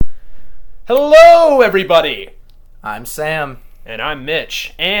Hello, everybody! I'm Sam. And I'm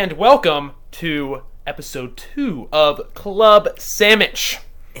Mitch, and welcome to episode 2 of Club Sandwich.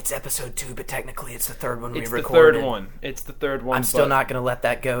 It's episode 2, but technically it's the third one we recorded. It's the third one. I'm still not going to let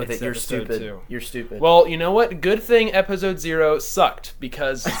that go that you're stupid. 2. You're stupid. Well, you know what? Good thing episode 0 sucked,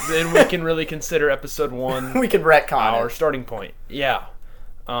 because then we can really consider episode 1 we can retcon our starting point. Yeah.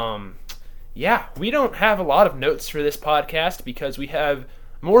 We don't have a lot of notes for this podcast because we have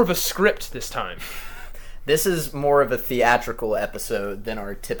more of a script this time. This is more of a theatrical episode than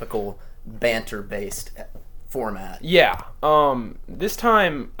our typical banter-based format. Yeah. This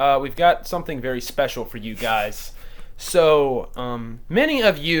time, we've got something very special for you guys. So, many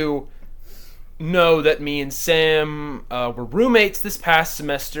of you know that me and Sam were roommates this past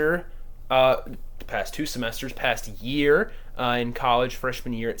semester, past 2 semesters, past year in college,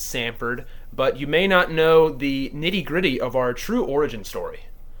 freshman year at Samford. But you may not know the nitty-gritty of our true origin story.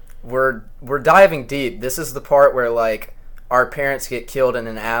 We're diving deep. This is the part where, like, our parents get killed in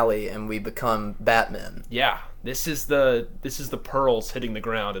an alley and we become Batman. Yeah, this is the pearls hitting the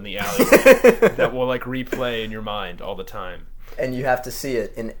ground in the alley that will like replay in your mind all the time. And you have to see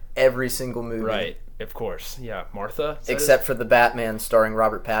it in every single movie. Right, of course. Yeah, Martha? Except for the Batman starring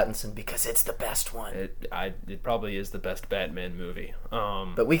Robert Pattinson, because it's the best one. It probably is the best Batman movie.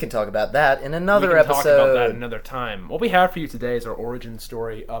 But we can talk about that in another episode. We can talk about that another time. What we have for you today is our origin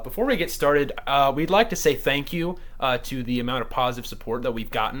story. Before we get started, we'd like to say thank you to the amount of positive support that we've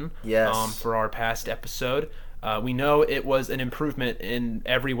gotten for our past episode. We know it was an improvement in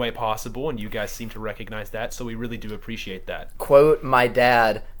every way possible, and you guys seem to recognize that, so we really do appreciate that. Quote my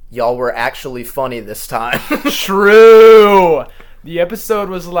dad, y'all were actually funny this time. True! The episode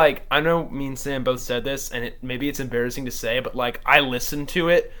was like, I know me and Sam both said this, and maybe it's embarrassing to say, but like, I listened to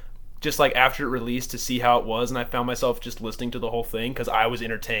it just like after it released to see how it was, and I found myself just listening to the whole thing because I was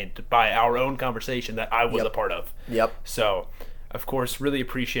entertained by our own conversation that I was a part of. Yep. So, of course, really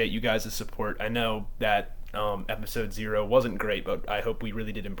appreciate you guys' support. I know that episode 0 wasn't great, but I hope we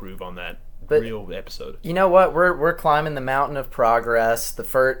really did improve on that real episode. You know what? We're climbing the mountain of progress. The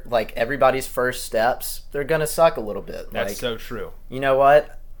first, like, everybody's first steps, they're gonna suck a little bit. That's so true. You know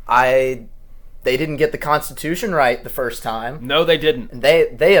what? They didn't get the Constitution right the first time. No, they didn't.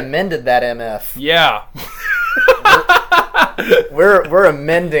 They amended that MF. Yeah. we're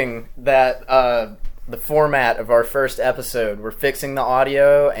amending that the format of our first episode. We're fixing the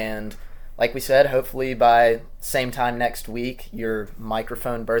audio, and like we said, hopefully by same time next week, your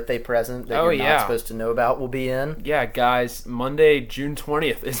microphone birthday present that you're not supposed to know about will be in. Yeah, guys, Monday, June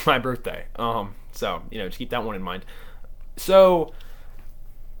 20th is my birthday. So, just keep that one in mind. So,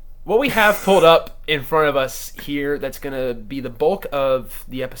 what we have pulled up in front of us here that's going to be the bulk of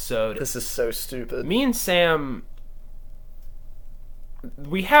the episode. This is so stupid. Me and Sam,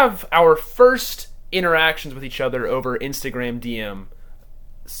 we have our first interactions with each other over Instagram DM.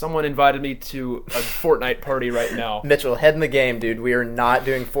 Someone invited me to a Fortnite party right now. Mitchell, head in the game, dude. We are not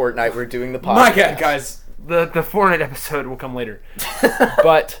doing Fortnite. We're doing the podcast. My God, guys. The Fortnite episode will come later.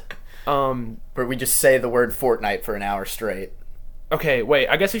 But, where we just say the word Fortnite for an hour straight. Okay, wait.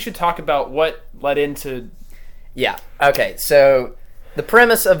 I guess we should talk about what led into... Yeah. Okay, so the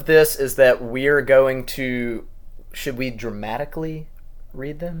premise of this is that we're going to... Should we dramatically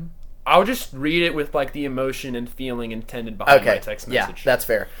read them? I'll just read it with like the emotion and feeling intended behind my text message. Yeah, that's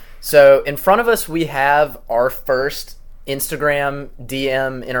fair. So in front of us we have our first Instagram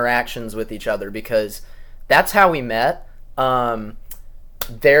DM interactions with each other because that's how we met.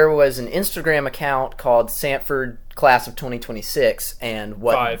 There was an Instagram account called Samford Class of 2026 and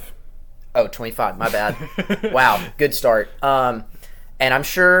what... 5. Oh, 25, my bad. Wow, good start. And I'm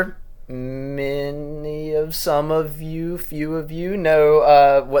sure... some of you, few of you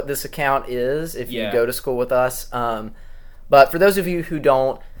know what this account is if you go to school with us. But for those of you who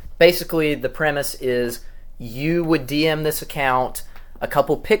don't, basically the premise is you would DM this account a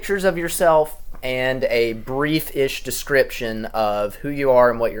couple pictures of yourself and a brief-ish description of who you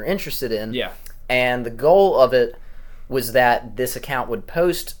are and what you're interested in. Yeah. And the goal of it was that this account would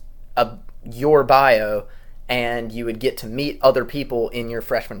post your bio, and you would get to meet other people in your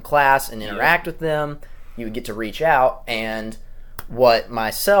freshman class and interact with them. You would get to reach out, and what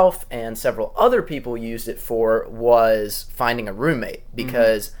myself and several other people used it for was finding a roommate,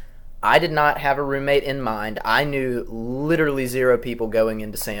 because I did not have a roommate in mind. I knew literally 0 people going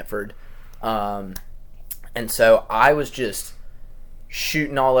into Samford, and so I was just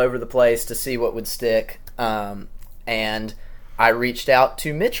shooting all over the place to see what would stick, and I reached out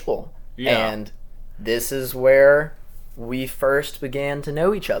to Mitchell, and this is where we first began to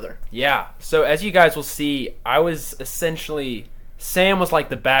know each other. Yeah. So as you guys will see, I was essentially Sam was like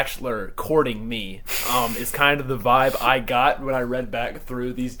the Bachelor courting me, is kind of the vibe I got when I read back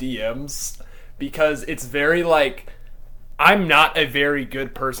through these DMs. Because it's very like, I'm not a very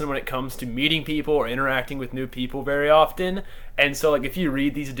good person when it comes to meeting people or interacting with new people very often. And so like if you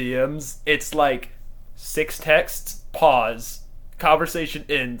read these DMs, it's like 6 texts, pause, conversation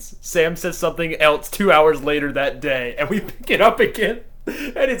ends, Sam says something else 2 hours later that day, and we pick it up again.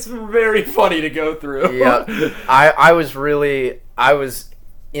 And it's very funny to go through. Yeah, I was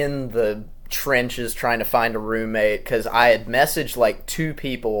in the trenches trying to find a roommate because I had messaged like 2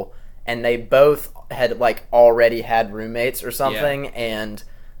 people and they both had like already had roommates or something, and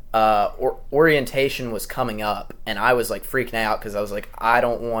orientation was coming up, and I was like freaking out because I was like, I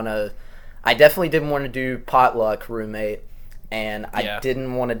definitely didn't want to do potluck roommate, and I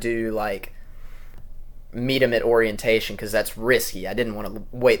didn't want to do like meet him at orientation because that's risky. I didn't want to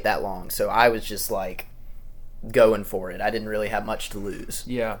wait that long, so I was just like going for it. I didn't really have much to lose.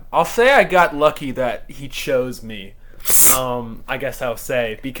 Yeah, I'll say I got lucky that he chose me. I guess I'll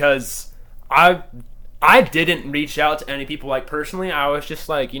say, because I didn't reach out to any people like personally. I was just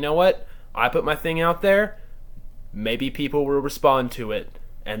like, you know what? I put my thing out there. Maybe people will respond to it,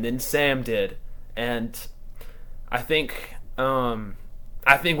 and then Sam did, and I think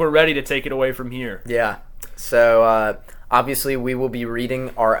we're ready to take it away from here. Yeah. So, obviously, we will be reading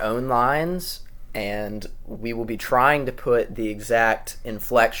our own lines, and we will be trying to put the exact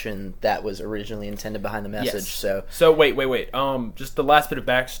inflection that was originally intended behind the message. Yes. So wait. Just the last bit of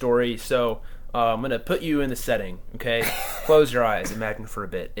backstory. So, I'm going to put you in the setting, okay? Close your eyes. Imagine for a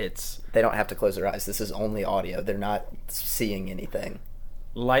bit. They don't have to close their eyes. This is only audio. They're not seeing anything.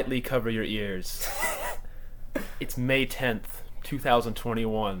 Lightly cover your ears. It's May 10th.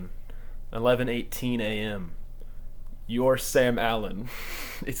 2021, 11:18 a.m. You're Sam Allen.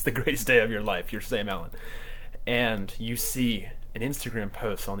 It's the greatest day of your life. You're Sam Allen. And you see an Instagram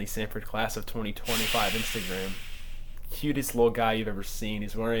post on the Sanford Class of 2025 Instagram. Cutest little guy you've ever seen.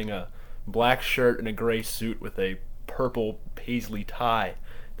 He's wearing a black shirt and a gray suit with a purple paisley tie.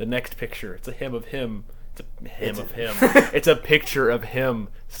 The next picture, it's a him of him. It's a picture of him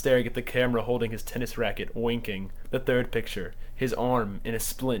staring at the camera holding his tennis racket, winking. The third picture, his arm in a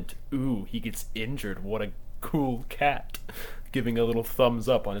splint. Ooh, he gets injured. What a cool cat. Giving a little thumbs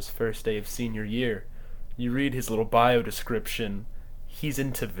up on his first day of senior year. You read his little bio description. He's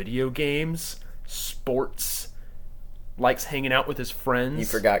into video games, sports, likes hanging out with his friends. You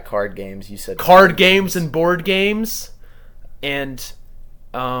forgot card games. You said card games and board games. And,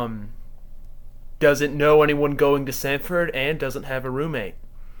 doesn't know anyone going to Sanford and doesn't have a roommate.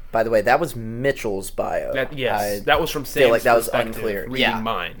 By the way, that was Mitchell's bio. That was from Sam's feel like that was perspective, unclear. Reading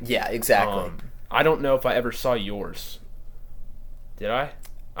mine. Yeah, exactly. I don't know if I ever saw yours. Did I?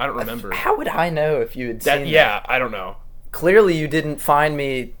 I don't remember. How would I know if you had seen that? Yeah, I don't know. Clearly you didn't find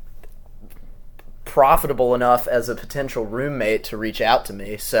me profitable enough as a potential roommate to reach out to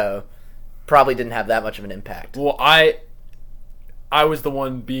me, so probably didn't have that much of an impact. Well, I was the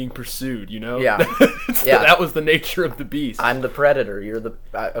one being pursued, you know? Yeah. That was the nature of the beast. I'm the predator. You're the...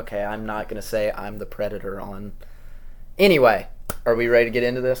 okay, I'm not going to say I'm the predator on... Anyway, are we ready to get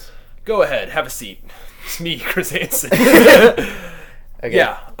into this? Go ahead. Have a seat. It's me, Chris Hansen. Okay.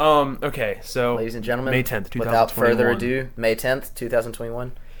 Yeah. Okay, so... Ladies and gentlemen, May 10th, 2021. Without further ado, May 10th,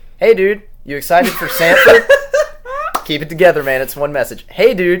 2021. Hey, dude. You excited for Sanford? Keep it together, man. It's one message.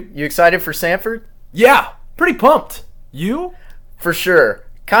 Hey, dude. You excited for Sanford? Yeah. Pretty pumped. You? For sure.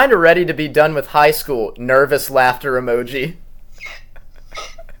 Kinda ready to be done with high school. Nervous laughter emoji.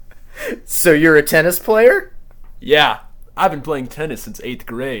 So you're a tennis player? Yeah. I've been playing tennis since 8th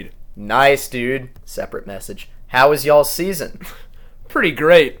grade. Nice, dude. Separate message. How was y'all's season? Pretty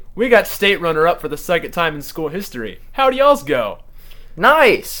great. We got state runner-up for the second time in school history. How'd y'all's go?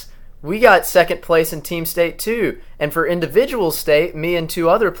 Nice. We got second place in team state too. And for individual state, me and 2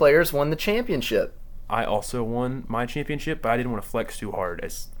 other players won the championship. I also won my championship, but I didn't want to flex too hard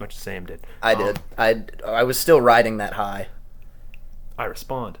as much as Sam did. I did. I was still riding that high. I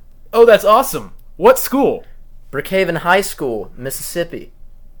respond. Oh, that's awesome. What school? Brookhaven High School, Mississippi.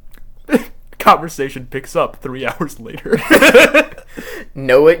 Conversation picks up 3 hours later.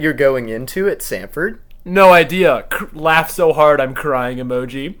 Know what you're going into at Sanford? No idea. Laugh so hard I'm crying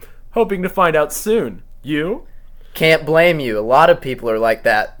emoji. Hoping to find out soon. You? Can't blame you. A lot of people are like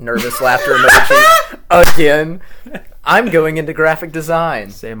that. Nervous laughter emoji. Again. I'm going into graphic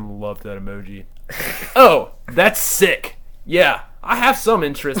design. Sam loved that emoji. Oh, that's sick. Yeah, I have some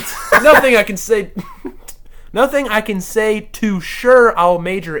interests. Nothing I can say too sure I'll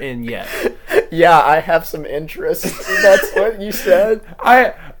major in yet. Yeah, I have some interests. That's what you said?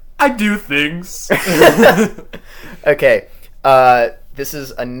 I do things. Okay. This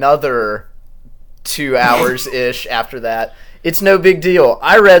is another 2 hours-ish after that. It's no big deal.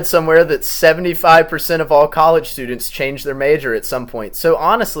 I read somewhere that 75% of all college students change their major at some point. So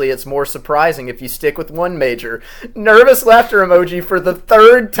honestly, it's more surprising if you stick with one major. Nervous laughter emoji for the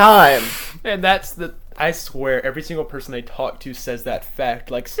 3rd time. And I swear, every single person I talk to says that fact.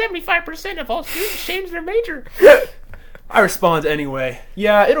 Like, 75% of all students change their major. I respond anyway.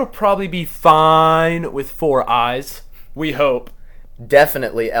 Yeah, it'll probably be fine with 4 eyes. We hope.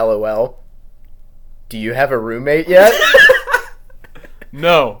 Definitely LOL. Do you have a roommate yet?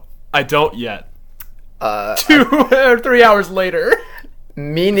 No, I don't yet. 2 or 3 hours later.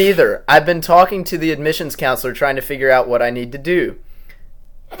 Me neither. I've been talking to the admissions counselor trying to figure out what I need to do.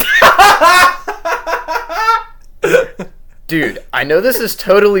 Dude, I know this is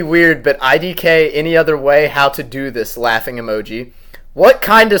totally weird, but IDK any other way how to do this laughing emoji. What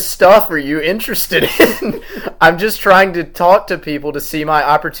kind of stuff are you interested in? I'm just trying to talk to people to see my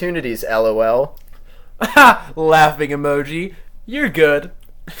opportunities, LOL. Laughing emoji. You're good.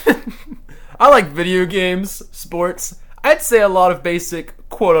 I like video games, sports. I'd say a lot of basic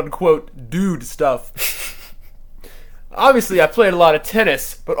quote-unquote dude stuff. Obviously, I played a lot of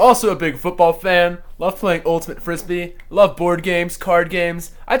tennis, but also a big football fan. Love playing Ultimate Frisbee. Love board games, card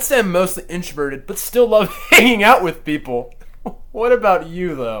games. I'd say I'm mostly introverted, but still love hanging out with people. What about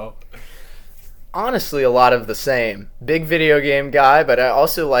you, though? Honestly, a lot of the same. Big video game guy, but I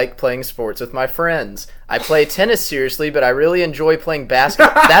also like playing sports with my friends. I play tennis seriously, but I really enjoy playing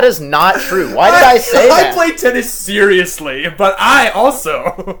basketball. That is not true. Why did I say that? I play tennis seriously, but I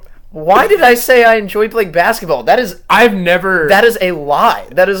also... Why did I say I enjoy playing basketball? That is a lie.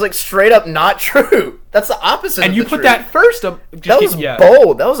 That is like straight up not true. That's the opposite and of you the put truth. that first up. That was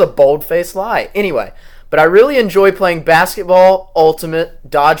bold. That was a bold-faced lie. Anyway, but I really enjoy playing basketball, ultimate,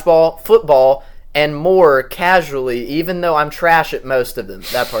 dodgeball, football, and more casually, even though I'm trash at most of them.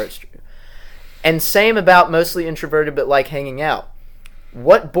 That part's true. And same about mostly introverted but like hanging out.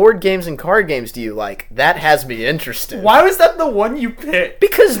 What board games and card games do you like? That has me interested. Why was that the one you picked?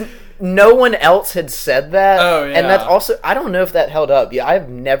 Because no one else had said that. Oh, yeah. And that's also, I don't know if that held up. Yeah,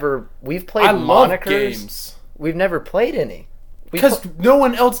 we've played monikers. Games. We've never played any. Because no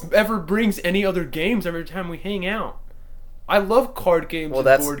one else ever brings any other games every time we hang out. I love card games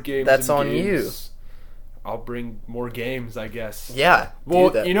and board games. That's and on games. you. I'll bring more games, I guess. Yeah.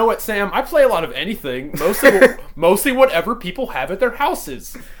 Well, you know what, Sam? I play a lot of anything. Mostly whatever people have at their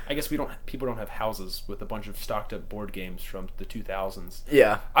houses. I guess people don't have houses with a bunch of stocked up board games from the 2000s.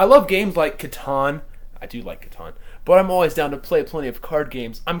 Yeah. I love games like Catan. I do like Catan. But I'm always down to play plenty of card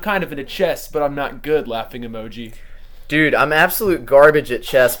games. I'm kind of into chess, but I'm not good, laughing emoji. Dude, I'm absolute garbage at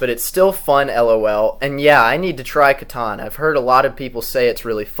chess, but it's still fun, LOL. And yeah, I need to try Catan. I've heard a lot of people say it's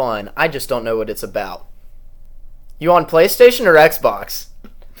really fun. I just don't know what it's about. You on PlayStation or Xbox?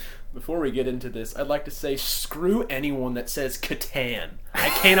 Before we get into this, I'd like to say screw anyone that says Catan. I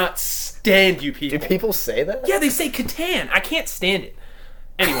cannot stand you people. Do people say that? Yeah, they say Catan. I can't stand it.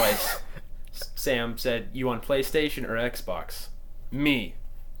 Anyways, Sam said, you on PlayStation or Xbox? Me.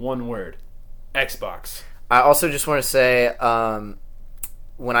 One word. Xbox. I also just want to say,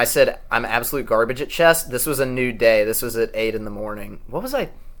 when I said I'm absolute garbage at chess, this was a new day. This was at 8 in the morning. What was I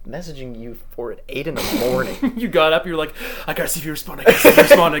messaging you for at 8 in the morning? You got up, you were like, I gotta see if you respond,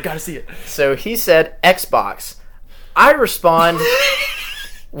 I gotta see it. So he said Xbox. I respond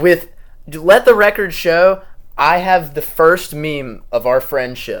with, let the record show, I have the first meme of our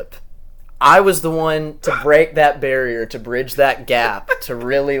friendship. I was the one to break that barrier, to bridge that gap, to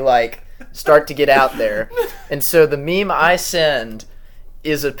really start to get out there. And so the meme I send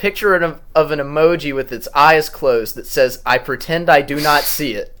is a picture of an emoji with its eyes closed that says, I pretend I do not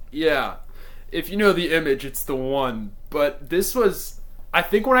see it. Yeah. If you know the image, it's the one. But this was, I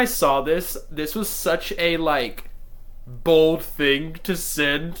think when I saw this was such a, bold thing to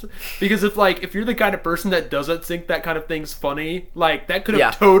send. Because if you're the kind of person that doesn't think that kind of thing's funny, that could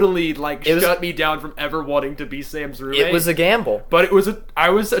have totally, shut me down from ever wanting to be Sam's roommate. It was a gamble. But I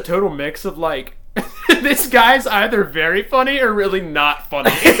was a total mix of, this guy's either very funny or really not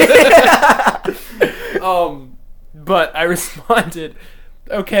funny. But I responded,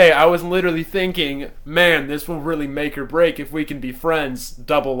 okay, I was literally thinking, man, this will really make or break if we can be friends.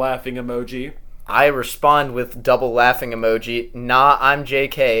 Double laughing emoji. I respond with double laughing emoji. Nah, I'm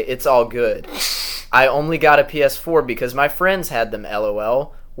JK. It's all good. I only got a PS4 because my friends had them,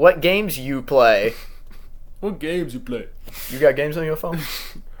 LOL. What games you play? What games you play? You got games on your phone?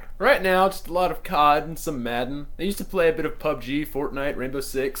 Right now, just a lot of COD and some Madden. I used to play a bit of PUBG, Fortnite, Rainbow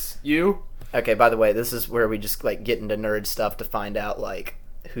Six. You? Okay, by the way, this is where we just get into nerd stuff to find out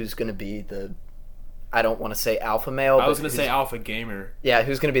who's gonna be the I don't want to say alpha male. I was going to say alpha gamer. Yeah,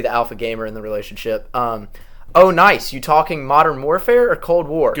 who's going to be the alpha gamer in the relationship? Oh, nice. You talking Modern Warfare or Cold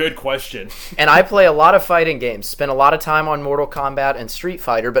War? Good question. And I play a lot of fighting games. Spend a lot of time on Mortal Kombat and Street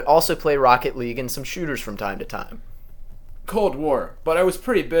Fighter, but also play Rocket League and some shooters from time to time. Cold War, but I was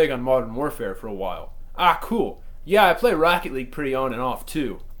pretty big on Modern Warfare for a while. Ah, cool. Yeah, I play Rocket League pretty on and off,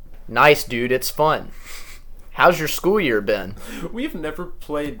 too. Nice, dude. It's fun. How's your school year been? We've never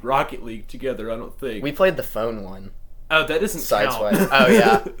played Rocket League together, I don't think. We played the phone one. Oh, that doesn't count. Sideswipe. Oh,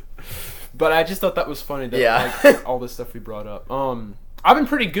 yeah. But I just thought that was funny that Yeah. like, all this stuff we brought up. I've been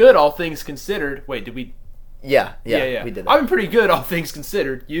pretty good, all things considered. Wait, did we? Yeah, We did that. I've been pretty good, all things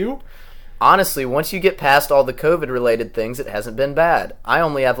considered. You? Honestly, once you get past all the COVID-related things, it hasn't been bad. I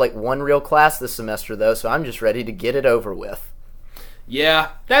only have like one real class this semester, though, so I'm just ready to get it over with. Yeah,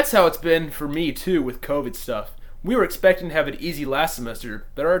 that's how it's been for me, too, with COVID stuff. We were expecting to have it easy last semester,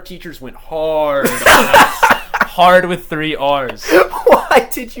 but our teachers went hard on us. Hard with 3 R's. Why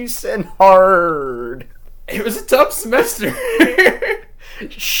did you send hard? It was a tough semester.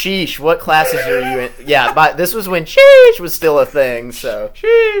 Sheesh, what classes are you in? Yeah, but this was when sheesh was still a thing, so.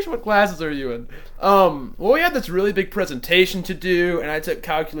 Sheesh, what classes are you in? Well, we had this really big presentation to do, and I took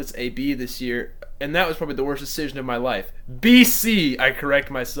Calculus AB this year, and that was probably the worst decision of my life. BC, I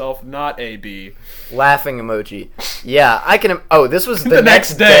correct myself, not AB. Laughing emoji. Yeah, I can. Oh, this was the, The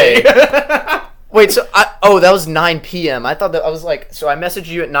next day. Wait, so that was 9 p.m. I thought that I was like, so I messaged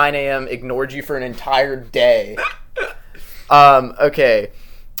you at 9 a.m., ignored you for an entire day. Okay.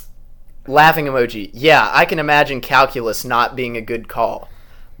 Laughing emoji. Yeah, I can imagine calculus not being a good call.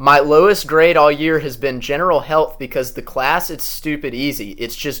 My lowest grade all year has been general health because the class it's stupid easy.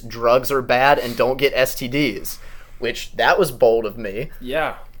 It's just drugs are bad and don't get STDs. Which, that was bold of me.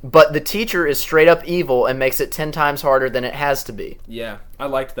 Yeah. But the teacher is straight up evil and makes it 10 times harder than it has to be. Yeah, I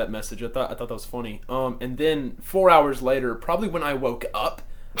liked that message. I thought that was funny. And then 4 hours later, probably when I woke up,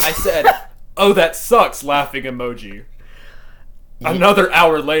 I said, "Oh, that sucks," laughing emoji. Another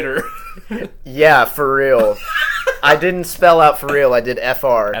hour later. Yeah, for real. I didn't spell out for real. I did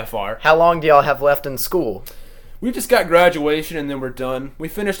FR. FR. How long do y'all have left in school? We just got graduation and then we're done. We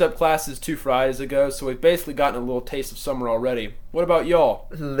finished up classes 2 Fridays ago, so we've basically gotten a little taste of summer already. What about y'all?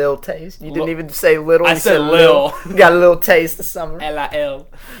 Little taste? You didn't even say little. I you said lil. You got a little taste of summer. LIL.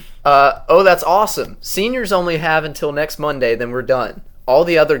 Oh, that's awesome. Seniors only have until next Monday, then we're done. All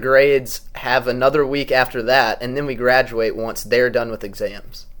the other grades have another week after that, and then we graduate once they're done with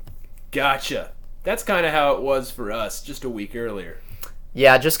exams. Gotcha. That's kind of how it was for us, just a week earlier.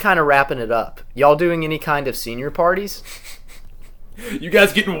 Yeah, just kind of wrapping it up. Y'all doing any kind of senior parties? You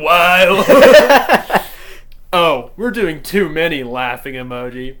guys getting wild? Oh, we're doing too many laughing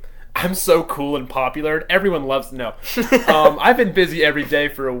emoji. I'm so cool and popular. Everyone loves no. I've been busy every day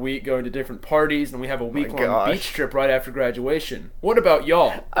for a week going to different parties, and we have a week-long gosh. beach trip right after graduation. What about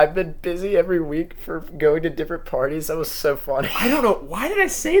y'all? I've been busy every week for going to different parties. That was so funny. I don't know. Why did I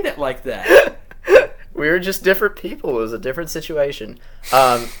say that like that? We were just different people. It was a different situation.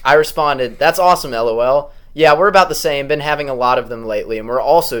 I responded, "That's awesome, LOL. Yeah, we're about the same. Been having a lot of them lately, and we're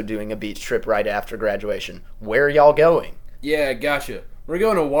also doing a beach trip right after graduation. Where are y'all going?" Yeah, gotcha. We're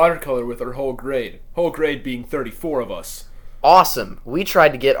going to watercolor with our whole grade. Whole grade being 34 of us. Awesome. We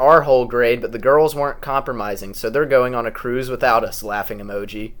tried to get our whole grade, but the girls weren't compromising, so they're going on a cruise without us, laughing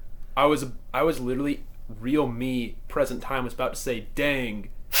emoji. I was literally real me. Present time was about to say dang,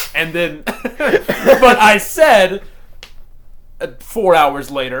 and then, but I said 4 hours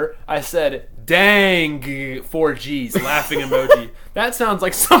later, I said dang 4 G's, laughing emoji. That sounds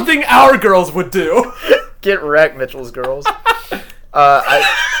like something our girls would do. Get wrecked, Mitchell's girls.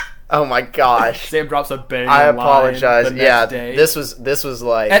 Oh my gosh. Sam drops a bang. I line apologize. the next Yeah, day. this was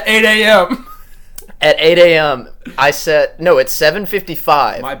like At 8 a.m. at 8 a.m. I said no. It's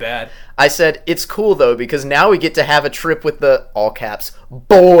 7:55. My bad. I said, it's cool, though, because now we get to have a trip with the, all caps,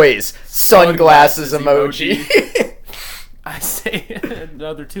 boys, sunglasses emoji. I say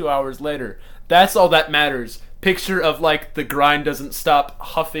another 2 hours later. That's all that matters. Picture of, like, the grind doesn't stop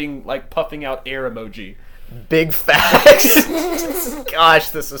huffing, like, puffing out air emoji. Big facts. Gosh,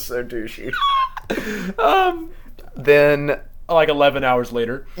 this is so douchey. Then, Like 11 hours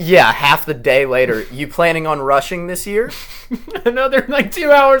later. yeah, half the day later. You planning on rushing this year? Another, like,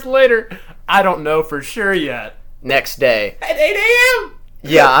 2 hours later. I don't know for sure yet. Next day. At 8 a.m.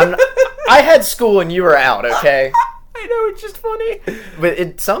 Yeah, I had school and you were out, okay? I know, it's just funny. But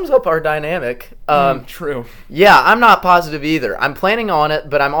it sums up our dynamic. True. Yeah, I'm not positive either. I'm planning on it,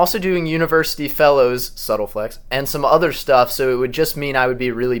 but I'm also doing university fellows, subtle flex, and some other stuff, so it would just mean I would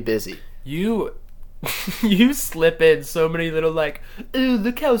be really busy. You You slip in so many little like, ooh,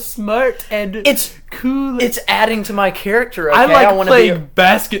 look how smart and It's cool. It's adding to my character. Okay? I like wanna playing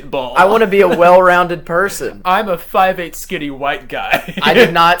basketball. I want to be a well-rounded person. I'm a 5'8" skinny white guy. I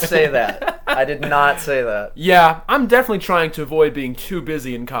did not say that. I did not say that. Yeah, I'm definitely trying to avoid being too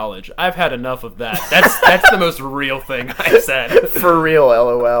busy in college. I've had enough of that. That's the most real thing I said. For real,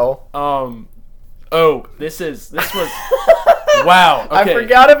 LOL. Oh, this was wow. Okay. I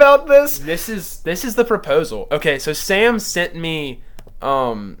forgot about this. This is the proposal. Okay, so Sam sent me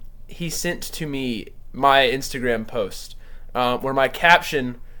he sent to me my Instagram post where my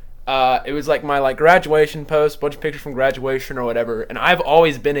caption it was like my like graduation post, bunch of pictures from graduation or whatever, and I've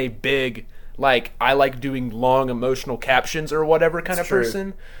always been a big like I like doing long emotional captions or whatever kind of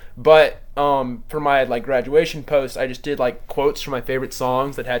person. But for my like graduation post, I just did like quotes from my favorite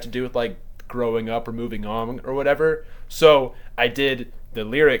songs that had to do with like growing up or moving on or whatever. So I did the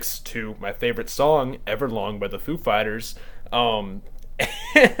lyrics to my favorite song, Everlong by the Foo Fighters. You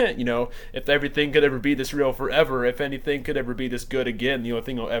know, if everything could ever be this real forever, if anything could ever be this good again, the only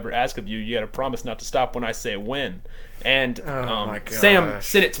thing I'll ever ask of you, you gotta promise not to stop when I say when. And Sam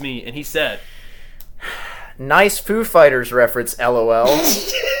sent it to me, and he said, Nice Foo Fighters reference, LOL.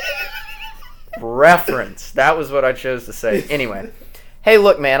 Reference. That was what I chose to say. Anyway. Hey,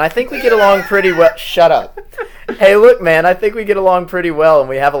 look, man, I think we get along pretty well. Shut up. Hey, look, man, I think we get along pretty well, and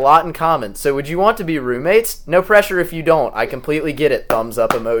we have a lot in common. So would you want to be roommates? No pressure if you don't. I completely get it. Thumbs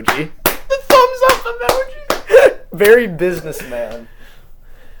up emoji. The thumbs up emoji. Very businessman.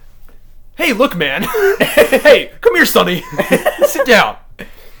 Hey, look, man. Hey, come here, Sonny. Sit down.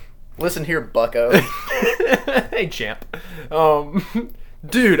 Listen here, bucko. Hey, champ.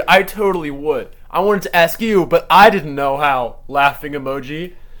 Dude, I totally would. I wanted to ask you, but I didn't know how. Laughing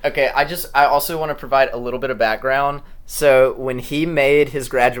emoji. Okay, I also want to provide a little bit of background. So when he made his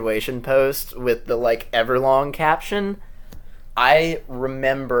graduation post with the like Everlong caption, I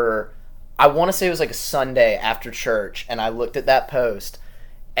remember, I want to say it was like a Sunday after church, and I looked at that post,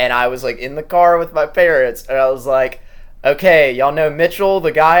 and I was like in the car with my parents, and I was like, okay, y'all know Mitchell,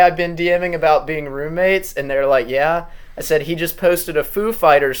 the guy I've been DMing about being roommates? And they're like, yeah. I said, he just posted a Foo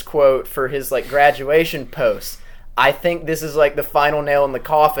Fighters quote for his like graduation post. I think this is like the final nail in the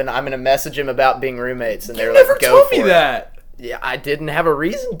coffin. I'm going to message him about being roommates. And they're like, go for it. You never told me that. Yeah, I didn't have a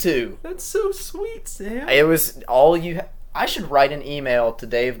reason to. That's so sweet, Sam. It was all you... I should write an email to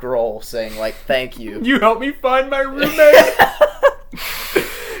Dave Grohl saying, like, thank you. You helped me find my roommate.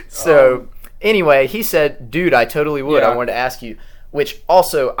 So, anyway, he said, dude, I totally would. I wanted to ask you. Which,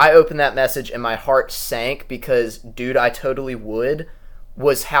 also, I opened that message and my heart sank because, dude, I totally would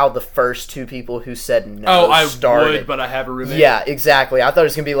was how the first two people who said no started. I would, but I have a roommate. Yeah, exactly. I thought it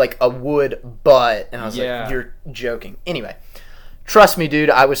was going to be like a would, but, and I was like, you're joking. Anyway, trust me, dude,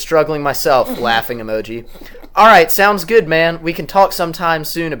 I was struggling myself. Laughing emoji. All right, sounds good, man. We can talk sometime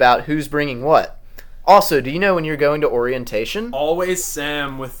soon about who's bringing what. Also, do you know when you're going to orientation? Always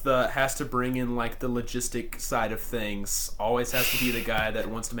Sam with the has to bring in like the logistic side of things. Always has to be the guy that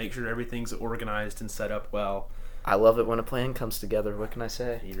wants to make sure everything's organized and set up well. I love it when a plan comes together. What can I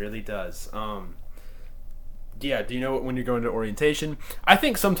say? He really does. Yeah, do you know when you're going to orientation? I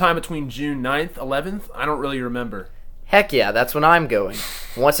think sometime between June 9th, 11th. I don't really remember. Heck yeah, that's when I'm going.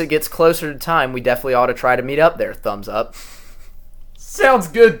 Once it gets closer to time, we definitely ought to try to meet up there. Thumbs up. Sounds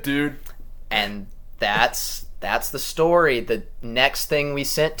good, dude. And that's the story. The next thing we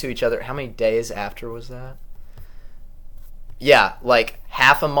sent to each other, how many days after was that? Yeah, like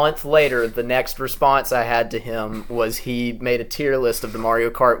half a month later, the next response I had to him was he made a tier list of the Mario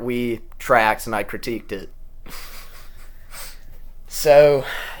Kart Wii tracks and I critiqued it. So,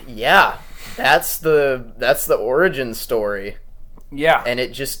 yeah, that's the origin story. Yeah. And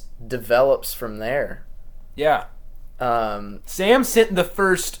it just develops from there. Yeah. Sam sent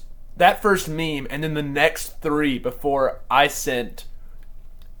that first meme and then the next three before I sent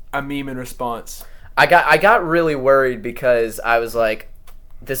a meme in response. I got really worried because I was like,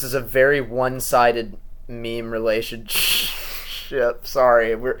 this is a very one-sided meme relationship.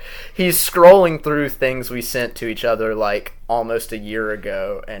 Sorry. He's scrolling through things we sent to each other like almost a year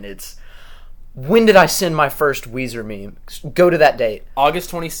ago, and it's, when did I send my first Weezer meme? Go to that date. August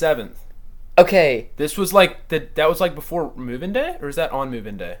 27th. Okay. This was like, that was like before move-in day? Or is that on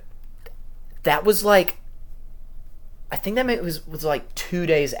move-in day? That was like, I think that was like 2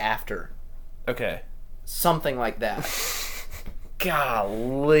 days after. Okay. Something like that.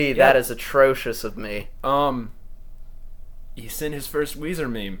 Golly, that is atrocious of me. He sent his first Weezer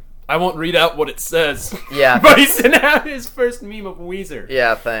meme. I won't read out what it says. Yeah. But he sent out his first meme of Weezer.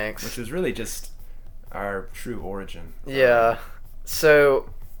 Yeah, thanks. Which was really just our true origin. Yeah.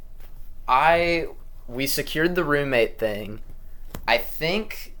 So, I we secured the roommate thing. I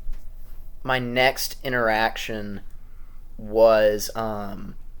think my next interaction was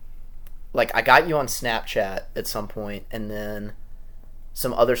like I got you on Snapchat at some point, and then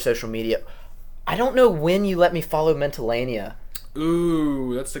some other social media. I don't know when you let me follow Mentalania.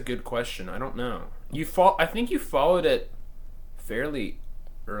 Ooh, that's a good question. I don't know. I think you followed it fairly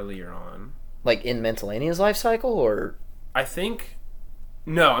earlier on. Like in Mentalania's life cycle, or I think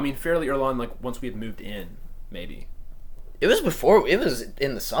no. I mean fairly early on, like once we had moved in, maybe. it was before. It was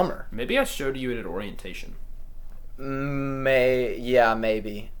in the summer. Maybe I showed you it at orientation. Maybe.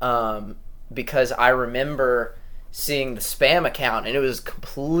 Because I remember seeing the spam account, and it was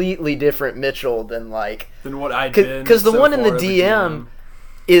completely different Mitchell than like what I'd been. Because the so one in the far DM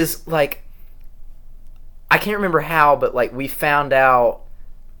is like, I can't remember how, but like we found out.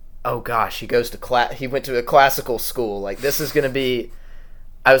 Oh gosh, he goes to class. He went to a classical school. Like this is gonna be.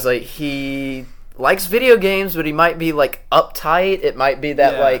 I was like, he likes video games, but he might be like uptight. It might be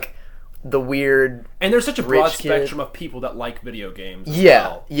that like the weird. And there's such a broad rich kid. spectrum of people that like video games. As Yeah,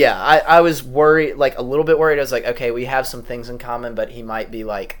 well. yeah. I was worried, like a little bit worried. I was like, okay, we have some things in common, but he might be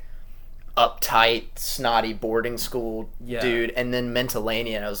like uptight, snotty boarding school dude. And then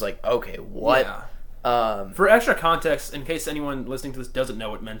Mentalania, and I was like, okay, what? Yeah. For extra context, in case anyone listening to this doesn't know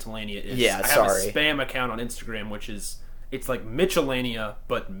what Mentalania is, I have a spam account on Instagram, which is it's like Mitchellania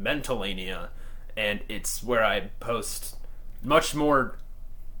but Mentalania, and it's where I post much more.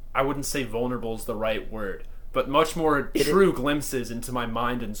 I wouldn't say vulnerable is the right word, but much more true glimpses into my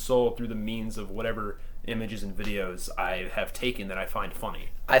mind and soul through the means of whatever images and videos I have taken that I find funny.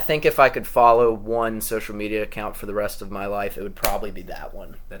 I think if I could follow one social media account for the rest of my life, it would probably be that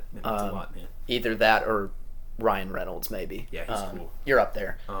one. That means a lot, man. Either that or Ryan Reynolds, maybe. Yeah, he's cool. You're up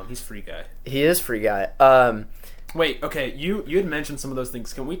there. He's free guy. He is free guy. Wait, okay, you had mentioned some of those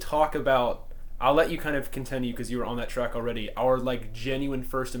things. Can we talk about... I'll let you kind of continue because you were on that track already. Our, like, genuine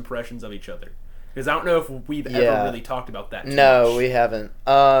first impressions of each other. Because I don't know if we've ever really talked about that too much. We haven't.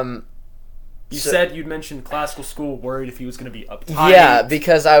 You said you'd mentioned classical school, worried if he was going to be uptight. Yeah,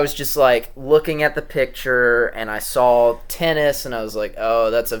 because I was just, like, looking at the picture, and I saw tennis, and I was like, oh,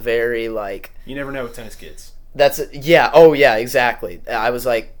 that's a very, like... You never know with tennis kids. Yeah, oh, yeah, exactly. I was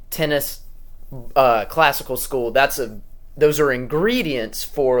like, tennis, classical school, those are ingredients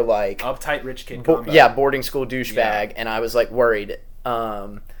for, like... Uptight rich kid combo. Yeah, boarding school douchebag, and I was, like, worried.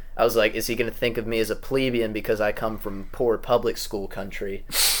 I was like, is he going to think of me as a plebeian because I come from poor public school country?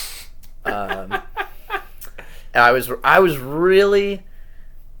 And I was really,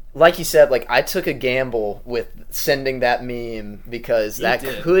 like you said, like I took a gamble with sending that meme because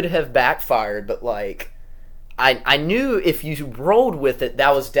could have backfired, but like I knew if you rolled with it,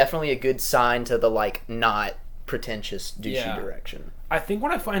 that was definitely a good sign to the like not pretentious douchey direction. I think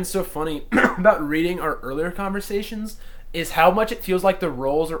what I find so funny about reading our earlier conversations is how much it feels like the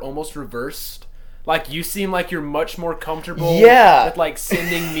roles are almost reversed. Like, you seem like you're much more comfortable with, like,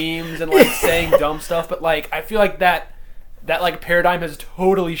 sending memes and, like, saying dumb stuff. But, like, I feel like that like, paradigm has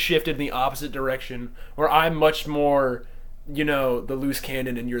totally shifted in the opposite direction. Where I'm much more, you know, the loose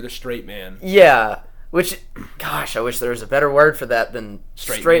cannon and you're the straight man. Yeah. Which, gosh, I wish there was a better word for that than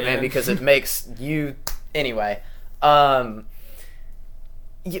straight man. Because it makes you... Anyway. Well,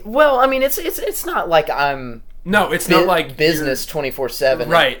 I mean, it's not like I'm... No, it's not like... Business 24/7.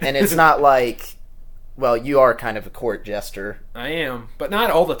 Right. And it's not like... Well, you are kind of a court jester. I am, but not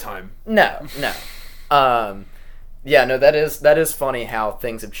all the time. No. Yeah, no, that is funny how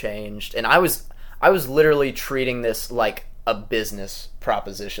things have changed. And I was literally treating this like a business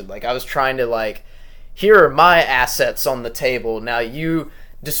proposition. Like I was trying to like, here are my assets on the table. Now you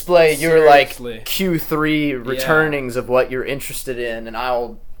display your like Q3 returnings of what you're interested in, and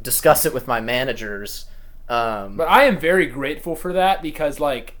I'll discuss it with my managers. But I am very grateful for that because,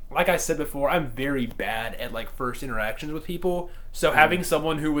 like I said before, I'm very bad at, like, first interactions with people. So having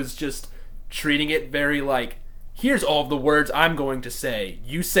someone who was just treating it very, like, here's all of the words I'm going to say.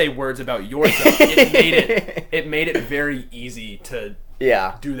 You say words about yourself. It made it very easy to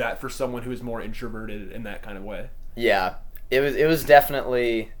do that for someone who is more introverted in that kind of way. Yeah. It was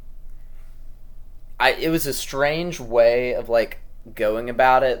definitely... It was a strange way of, like, going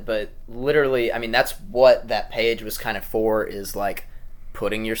about it, but literally, I mean, that's what that page was kind of for, is like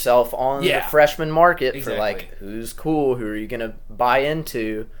putting yourself on the freshman market for like who's cool, who are you gonna buy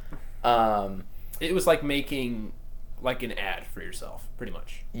into. It was like making like an ad for yourself, pretty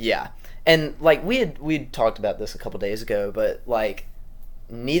much. Yeah. And like we'd talked about this a couple days ago, but like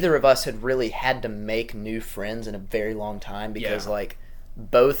neither of us had really had to make new friends in a very long time because like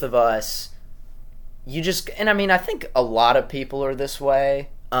both of us, you just, and I mean, I think a lot of people are this way.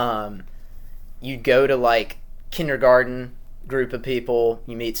 you go to like kindergarten group of people,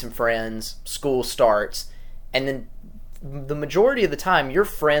 you meet some friends, school starts, and then the majority of the time you're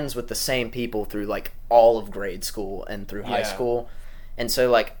friends with the same people through like all of grade school and through high school. And so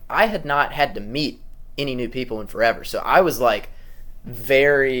like I had not had to meet any new people in forever. So I was like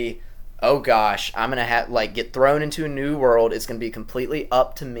very, oh gosh, I'm gonna have like get thrown into a new world. It's gonna be completely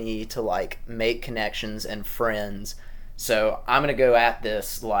up to me to like make connections and friends. So I'm gonna go at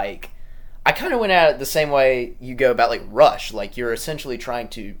this like I kind of went at it the same way you go about like Rush. Like you're essentially trying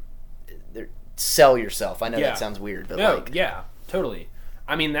to sell yourself. I know that sounds weird, but yeah, totally.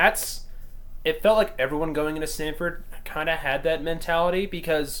 I mean, it felt like everyone going into Stanford kind of had that mentality,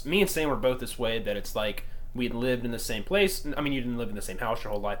 because me and Sam were both this way, that it's like we'd lived in the same place. I mean, you didn't live in the same house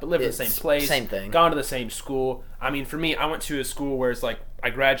your whole life, but lived in the same place. Same thing. Gone to the same school. I mean, for me, I went to a school where it's like I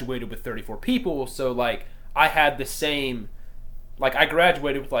graduated with 34 people, so like I had the same... Like, I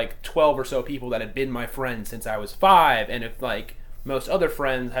graduated with, like, 12 or so people that had been my friends since I was 5, and if, like, most other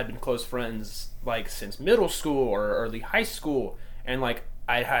friends had been close friends, like, since middle school or early high school, and, like,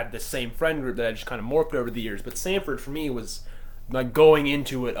 I had the same friend group that I just kind of morphed over the years. But Stanford, for me, was, like, going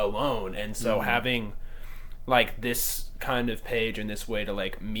into it alone, and so having, like, this kind of page and this way to,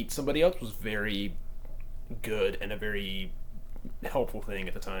 like, meet somebody else was very good and a very helpful thing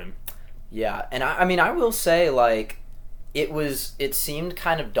at the time. Yeah, and I mean, I will say, like... It seemed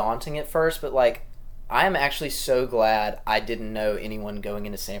kind of daunting at first, but like I am actually so glad I didn't know anyone going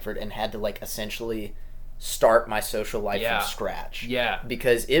into Stanford and had to like essentially start my social life from scratch. Yeah.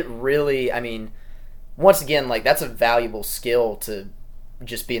 Because it really, I mean, once again, like that's a valuable skill to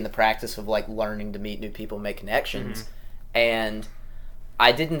just be in the practice of like learning to meet new people, make connections. And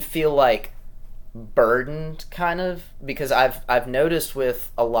I didn't feel like burdened kind of, because I've noticed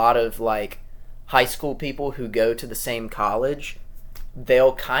with a lot of like high school people who go to the same college,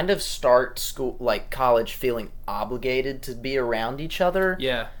 they'll kind of start school, like college, feeling obligated to be around each other.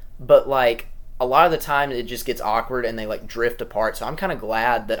 Yeah. But like a lot of the time it just gets awkward and they like drift apart. So I'm kind of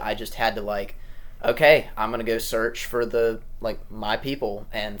glad that I just had to like, okay, I'm going to go search for the like my people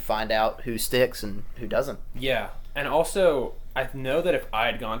and find out who sticks and who doesn't. Yeah. And also I know that if I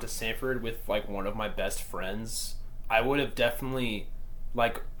had gone to Stanford with like one of my best friends, I would have definitely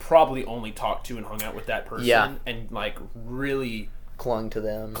like probably only talked to and hung out with that person and like really clung to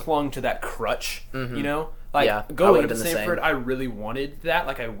that crutch, you know? Like going to Stanford, I really wanted that.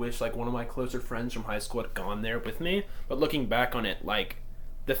 Like I wish like one of my closer friends from high school had gone there with me. But looking back on it, like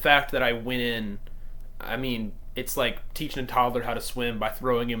the fact that I went in, I mean, it's like teaching a toddler how to swim by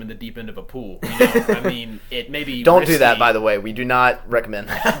throwing him in the deep end of a pool. You know? I mean, it may be Don't risky, do that, by the way. We do not recommend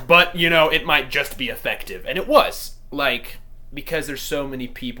that. But, you know, it might just be effective. And it was. Like, because there's so many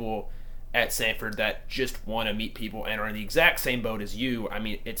people at Stanford that just want to meet people and are in the exact same boat as you. I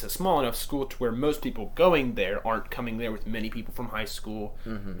mean, it's a small enough school to where most people going there aren't coming there with many people from high school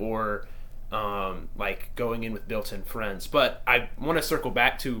or, like, going in with built-in friends. But I want to circle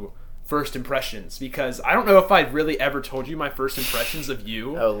back to first impressions, because I don't know if I've really ever told you my first impressions of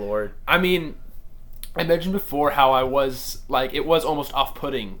you. Oh, Lord. I mean, I mentioned before how I was, like, it was almost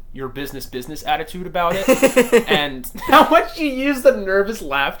off-putting, your business attitude about it, and how much you use the nervous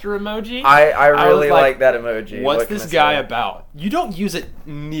laughter emoji. I really like that emoji. What's this guy about? You don't use it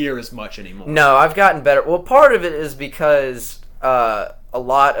near as much anymore. No, I've gotten better. Well, part of it is because a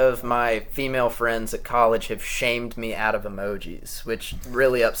lot of my female friends at college have shamed me out of emojis, which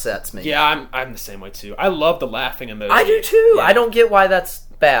really upsets me. Yeah, I'm the same way, too. I love the laughing emoji. I do, too. Yeah. I don't get why that's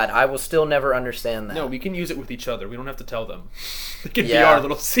bad. I will still never understand that. No, we can use it with each other. We don't have to tell them. It can be our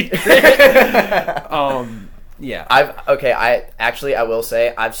little secret. Yeah. I will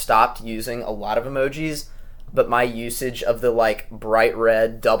say I've stopped using a lot of emojis, but my usage of the like bright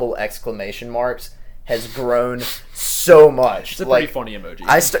red double exclamation marks has grown so much. It's a pretty funny emoji.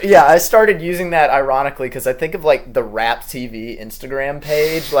 I started using that ironically because I think of like the Rap TV Instagram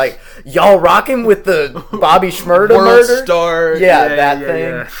page, like y'all rocking with the Bobby Shmurda World murder. Star. That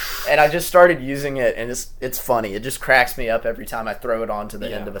thing. And I just started using it, and it's funny. It just cracks me up every time I throw it onto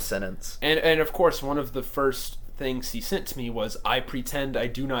the end of a sentence. And of course, one of the first things he sent to me was, "I pretend I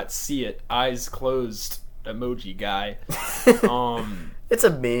do not see it. Eyes closed." Emoji guy. It's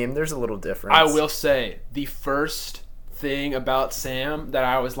a meme. There's a little difference. I will say, the first thing about Sam that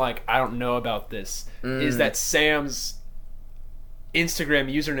I was like, I don't know about this, is that Sam's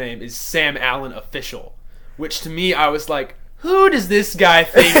Instagram username is Sam Allen Official, which to me, I was like, who does this guy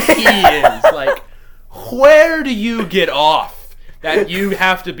think he is? Like, where do you get off that you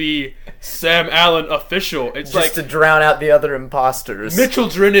have to be Sam Allen Official? It's just like to drown out the other imposters. Mitchell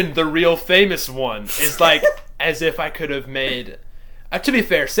Drennan, the real famous one, is like as if I could have made To be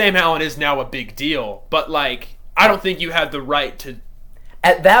fair, Sam Allen is now a big deal, but like I don't think you had the right to.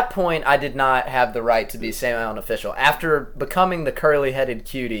 At that point, I did not have the right to be Sam Allen official. After becoming the curly-headed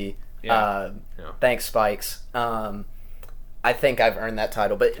cutie, thanks Spikes. I think I've earned that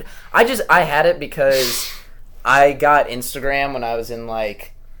title, but I had it because I got Instagram when I was in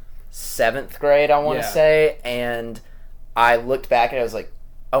like 7th grade, I want to say, and I looked back and I was like,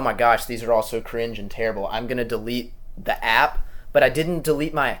 oh my gosh, these are all so cringe and terrible. I'm going to delete the app, but I didn't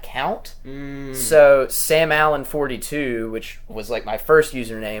delete my account. So Sam Allen 42, which was like my first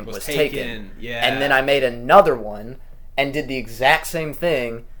username, was taken. Yeah. And then I made another one and did the exact same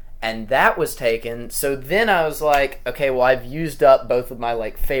thing, and that was taken. So then I was like, okay, well, I've used up both of my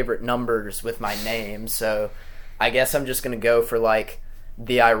like favorite numbers with my name, so I guess I'm just going to go for like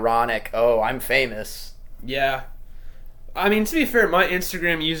the ironic, oh, I'm famous. Yeah. I mean, to be fair, my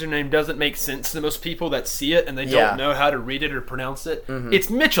Instagram username doesn't make sense to most people that see it and they don't know how to read it or pronounce it. Mm-hmm. It's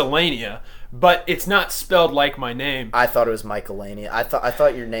Mitchellania, but it's not spelled like my name. I thought it was Michaelania. I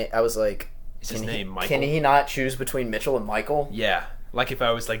thought your name. I was like, is his name Michael? Can he not choose between Mitchell and Michael? Yeah, like if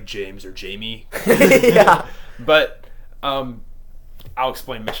I was like James or Jamie. Yeah, but I'll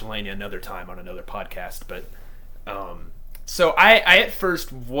explain Mitchellania another time on another podcast. But so I at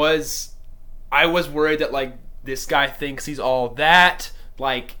first was worried that like. This guy thinks he's all that.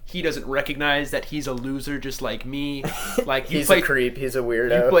 Like, he doesn't recognize that he's a loser just like me. Like, he's a creep. He's a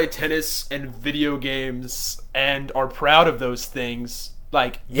weirdo. You play tennis and video games and are proud of those things.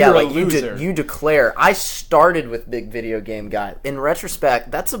 Like, you're a loser. You declare. I started with big video game guy. In retrospect,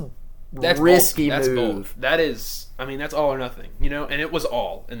 that's risky move. That's bold. That is, I mean, that's all or nothing, you know? And it was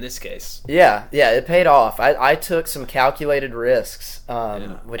all in this case. Yeah, it paid off. I took some calculated risks.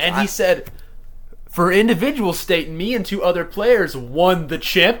 He said... For individual state, me and 2 other players won the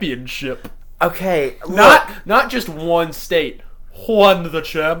championship. Okay, not just one state, won the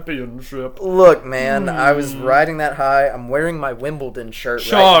championship. Look, man, I was riding that high. I'm wearing my Wimbledon shirt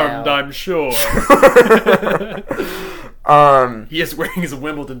Charmed, right now. I'm sure. He is wearing his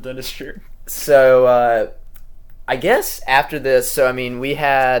Wimbledon tennis shirt. So, I guess after this, we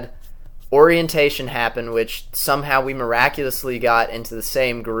had... orientation happened, which somehow we miraculously got into the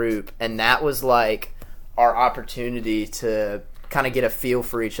same group, and that was like our opportunity to kind of get a feel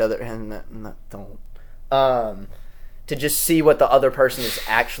for each other and to just see what the other person is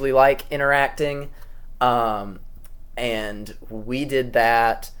actually like interacting, and we did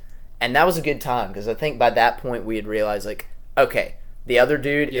that, and that was a good time because I think by that point we had realized like, okay, the other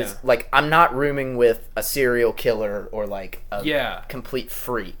dude is, like, I'm not rooming with a serial killer or, like, a complete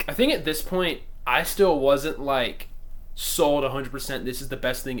freak. I think at this point, I still wasn't, like, sold 100% this is the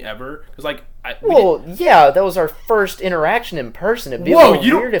best thing ever. Because, like... that was our first interaction in person. It'd be a little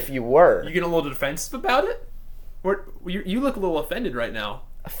weird if you were. You getting a little defensive about it? Or you look a little offended right now.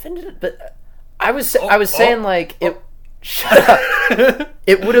 Offended? But I was saying, like... Shut up.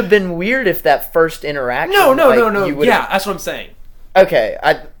 It would have been weird if that first interaction... No. Yeah, that's what I'm saying. Okay,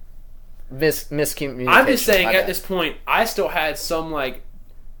 I miscommunication. I'm just saying at this point, I still had some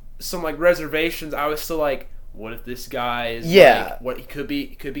reservations. I was still like, what if this guy is like, what he could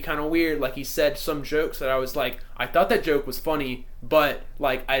be kind of weird. Like he said some jokes that I was like, I thought that joke was funny, but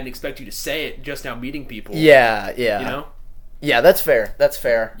like I didn't expect you to say it just now meeting people. Yeah. You know? Yeah, that's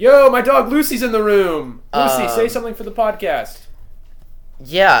fair. Yo, my dog Lucy's in the room. Lucy, say something for the podcast.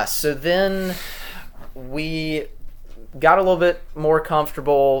 Yeah, so then we got a little bit more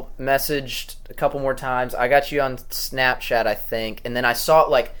comfortable, messaged a couple more times. I got you on Snapchat, I think, and then I saw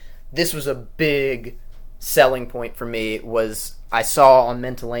like this was a big selling point for me was I saw on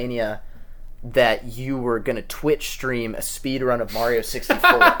Mentalania that you were gonna Twitch stream a speed run of Mario 64.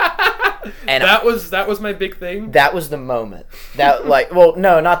 And that was my big thing. That was the moment. That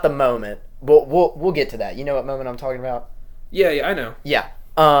no, not the moment. We'll get to that. You know what moment I'm talking about? Yeah, I know. Yeah.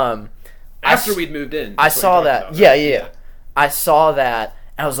 After we'd moved in. I saw that. Yeah. I saw that,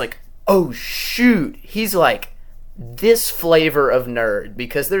 and I was like, oh, shoot. He's like this flavor of nerd,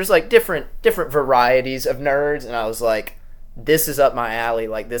 because there's like different varieties of nerds, and I was like, this is up my alley.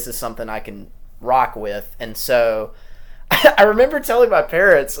 Like, this is something I can rock with. And so I remember telling my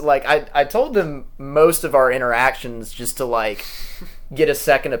parents, like, I told them most of our interactions just to, like, get a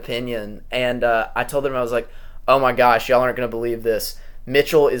second opinion. And I told them, I was like, oh my gosh, y'all aren't going to believe this.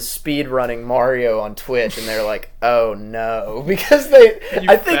 Mitchell is speedrunning Mario on Twitch, and they're like, "Oh no," because I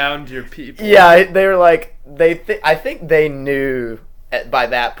think found your people. Yeah, they were like, I think they knew by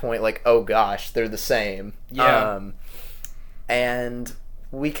that point, like, oh gosh, they're the same. Yeah, and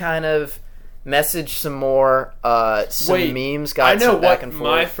we kind of messaged some more. Some memes got I know back and forth.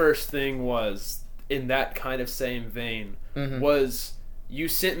 My first thing was in that kind of same vein was you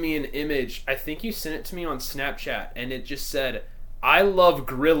sent me an image. I think you sent it to me on Snapchat, and it just said, "I love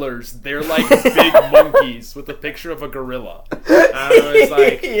grillers. They're like big monkeys," with a picture of a gorilla. And I was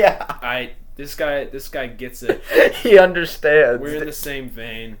like, yeah. This guy gets it. He understands. We're in the same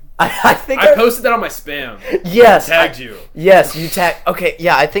vein. I think I posted that on my spam. Yes. Tagged you. Yes, you tagged. Okay,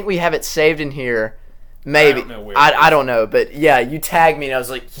 yeah, I think we have it saved in here. Maybe. I don't know where I don't know, but yeah, you tagged me and I was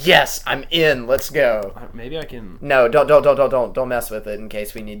like, yes, I'm in. Let's go. Maybe I can. No, don't mess with it in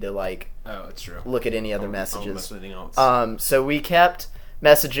case we need to like. Oh, it's true. Look at any other I won't messages. mess with anything else. So we kept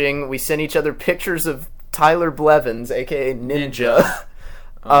messaging. We sent each other pictures of Tyler Blevins, aka Ninja.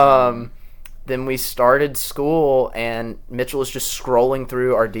 Then we started school, and Mitchell is just scrolling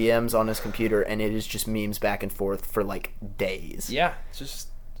through our DMs on his computer, and it is just memes back and forth for like days. Yeah,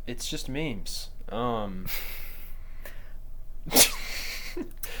 it's just memes.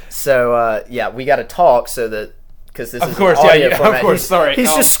 So yeah, we got to talk so that because this Of is course, an audio yeah, format. of course. Sorry,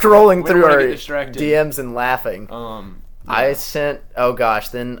 He's just scrolling we through don't wanna our get distracted. DMs and laughing. I sent. Oh gosh,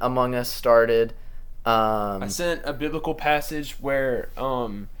 then Among Us started. I sent a biblical passage where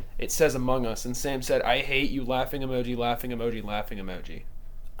it says Among Us, and Sam said, "I hate you," laughing emoji, laughing emoji, laughing emoji.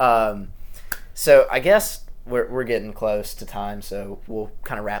 So I guess we're getting close to time, so we'll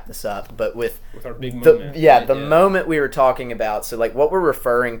kind of wrap this up. But with our big moment, moment. the moment we were talking about. So like what we're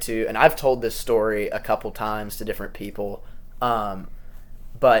referring to, and I've told this story a couple times to different people.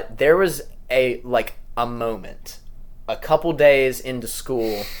 But there was a moment, a couple days into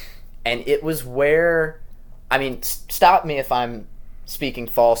school, and it was where, I mean, stop me if I'm speaking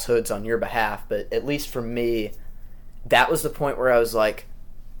falsehoods on your behalf, but at least for me, that was the point where I was like,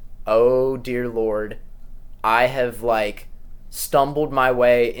 oh dear Lord, I have like stumbled my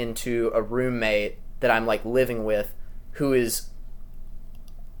way into a roommate that I'm like living with who is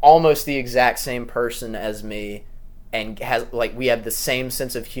almost the exact same person as me and has like we have the same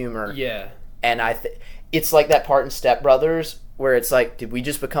sense of humor. Yeah. And it's like that part in Step Brothers where it's like, did we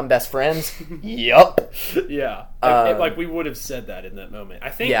just become best friends? Yup. Yeah. Like we would have said that in that moment. I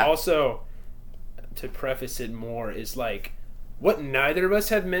think also, to preface it more, is like, what neither of us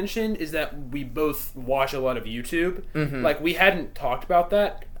had mentioned is that we both watch a lot of YouTube. Mm-hmm. Like, we hadn't talked about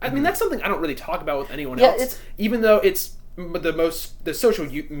that. I mean, that's something I don't really talk about with anyone else. Even though it's the social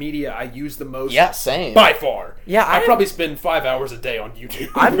media I use the most. Yeah, same. By far. Yeah, I probably spend 5 hours a day on YouTube.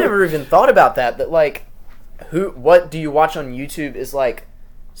 I've never even thought about that. That like, what do you watch on YouTube is like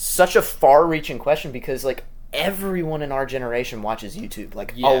such a far-reaching question because like everyone in our generation watches YouTube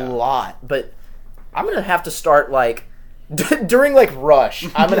like a lot. But I'm gonna have to start like during like Rush.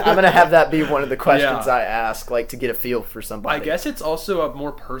 I'm gonna have that be one of the questions I ask like to get a feel for somebody. I guess it's also a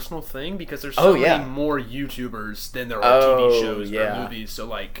more personal thing because there's so many more YouTubers than there are TV shows or movies. So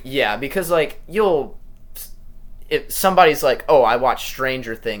like because like if somebody's like, oh, I watch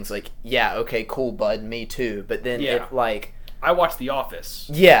Stranger Things, like, yeah, okay, cool, bud, me too. But then it, like... I watch The Office.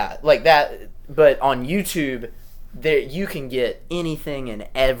 Yeah, like that. But on YouTube, there you can get anything and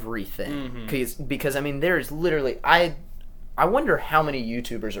everything. Because I mean, there's literally... I wonder how many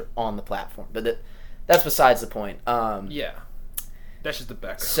YouTubers are on the platform. But that's besides the point. Yeah. That's just the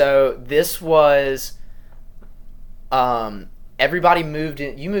background. So this was... everybody moved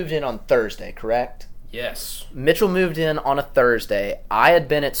in... You moved in on Thursday, correct? Yes. Mitchell moved in on a Thursday. I had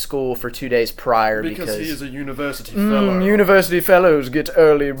been at school for 2 days prior because he is a university fellow. University fellows get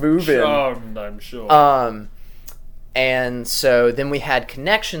early move-in. I'm sure. And so then we had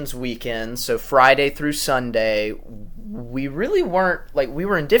Connections weekend, so Friday through Sunday. We really weren't, like, we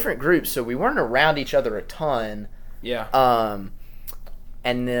were in different groups, so we weren't around each other a ton. Yeah.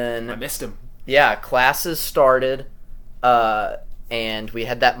 And then... I missed him. Yeah, classes started, and we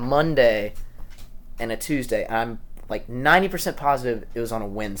had that Monday... and a Tuesday. I'm like 90% positive it was on a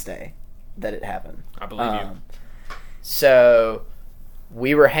Wednesday that it happened. I believe you. So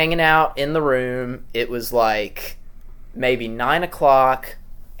we were hanging out in the room. It was like maybe 9 o'clock,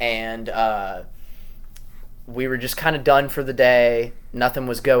 and we were just kind of done for the day. Nothing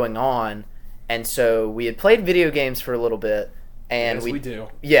was going on. And so we had played video games for a little bit. And as we do.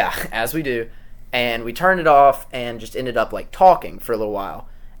 Yeah, as we do. And we turned it off and just ended up like talking for a little while.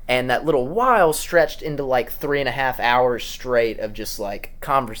 And that little while stretched into like 3.5 hours straight of just like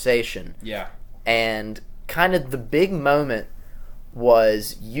conversation. Yeah. And kind of the big moment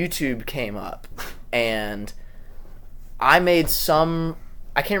was YouTube came up. And I made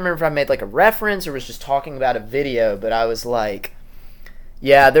I can't remember if I made like a reference or was just talking about a video, but I was like,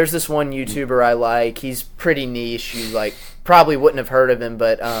 yeah, there's this one YouTuber I like. He's pretty niche. You like probably wouldn't have heard of him,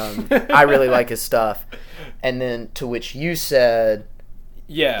 but I really like his stuff. And then to which you said...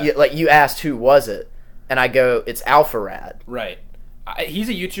 Yeah. Like, you asked who was it, and I go, it's Alpharad. Right. He's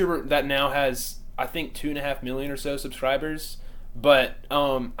a YouTuber that now has, I think, 2.5 million or so subscribers. But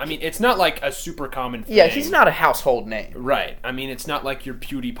I mean, it's not like a super common thing. Yeah, he's not a household name. Right. I mean, it's not like your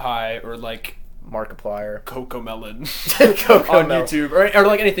PewDiePie or like Markiplier, Cocomelon Cocomelon. on YouTube or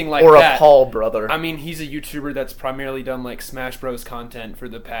like anything like or that. a Paul brother. I mean, he's a YouTuber that's primarily done like Smash Bros content for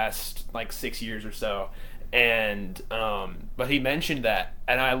the past like 6 years or so, and but he mentioned that,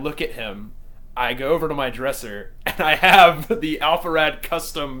 and I look at him, I go over to my dresser, and I have the Alpharad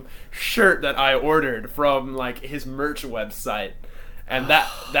custom shirt that I ordered from like his merch website, and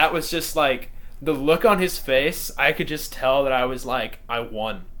that was just like the look on his face. I could just tell that I was like, I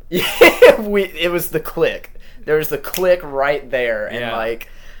won. Yeah, it was the click. There was the click right there, and Yeah. like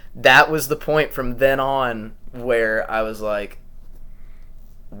that was the point from then on where I was like,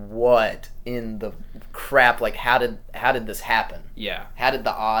 "What in the crap? Like, how did this happen? Yeah. How did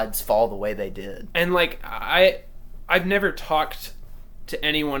the odds fall the way they did?" And like I've never talked to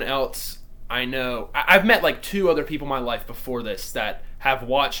anyone else I know. I've met like 2 other people in my life before this that have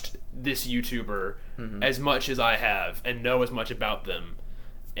watched this YouTuber as much as I have and know as much about them.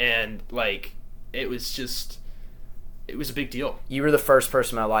 And like it was a big deal. You were the first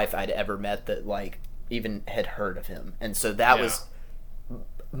person in my life I'd ever met that like even had heard of him, and so that was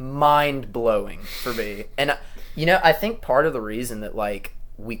mind blowing for me. And you know, I think part of the reason that like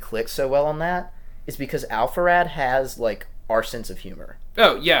we clicked so well on that is because Alpharad has like our sense of humor.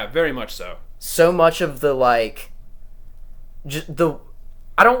 Oh yeah, very much so. So much of the like, just the,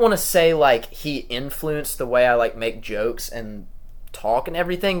 I don't want to say like he influenced the way I like make jokes and talk and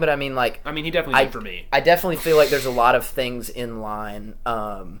everything, but I mean like, I mean, he definitely did for me. I definitely feel like there's a lot of things in line,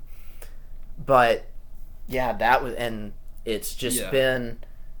 but yeah, that was, and it's just been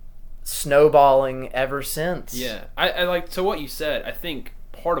snowballing ever since. Yeah, I like, to what you said, I think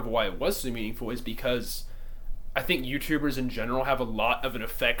part of why it was so meaningful is because I think YouTubers in general have a lot of an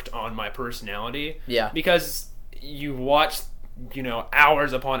effect on my personality. Yeah. Because you watch, you know,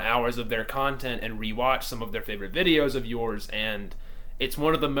 hours upon hours of their content and rewatch some of their favorite videos of yours, and it's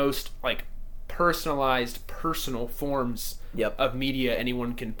one of the most like personalized, personal forms of media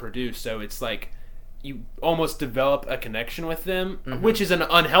anyone can produce. So it's like you almost develop a connection with them, which is an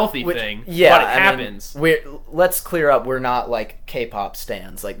unhealthy thing. Yeah, but it happens. Let's clear up. We're not like K-pop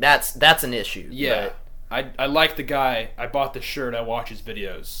stans. Like that's an issue. Yeah. I like the guy. I bought the shirt. I watch his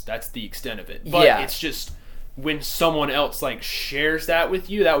videos. That's the extent of it. But it's just when someone else like shares that with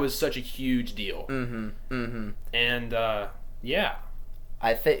you, that was such a huge deal. And yeah.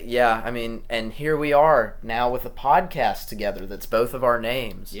 I think, yeah, I mean, and here we are now with a podcast together that's both of our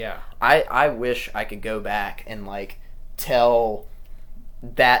names. Yeah. I wish I could go back and, like, tell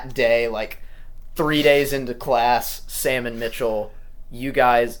that day, like, 3 days into class, Sam and Mitchell, you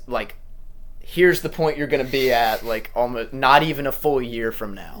guys, like, here's the point you're going to be at, like, almost not even a full year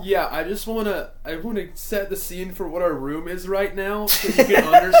from now. Yeah, I want to set the scene for what our room is right now so you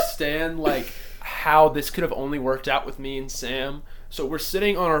can understand, like, how this could have only worked out with me and Sam. So we're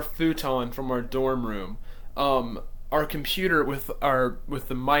sitting on our futon from our dorm room. Our computer with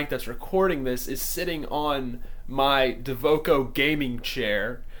the mic that's recording this is sitting on my Devoco gaming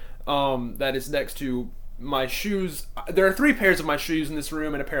chair that is next to my shoes. There are 3 pairs of my shoes in this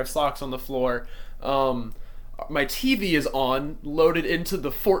room and a pair of socks on the floor. My TV is on, loaded into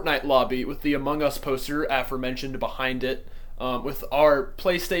the Fortnite lobby with the Among Us poster aforementioned behind it, with our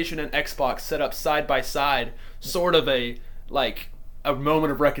PlayStation and Xbox set up side by side, sort of a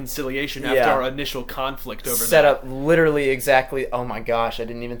moment of reconciliation after our initial conflict over Set that. up literally exactly, oh my gosh, I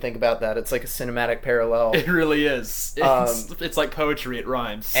didn't even think about that. It's like a cinematic parallel. It really is. It's like poetry, it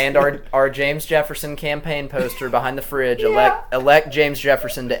rhymes. And our James Jefferson campaign poster behind the fridge, elect James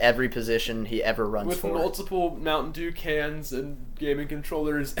Jefferson to every position he ever runs with for. multiple Mountain Dew cans and gaming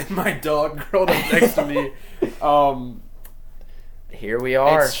controllers and my dog curled up next to me. Here we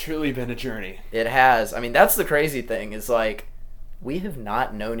are. It's truly been a journey. It has. I mean, that's the crazy thing, is like, we have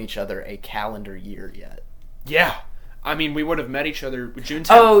not known each other a calendar year yet. Yeah. I mean, we would have met each other June 10th.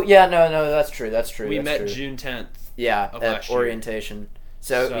 Oh, yeah, no, that's true. We met June 10th. Yeah, at orientation.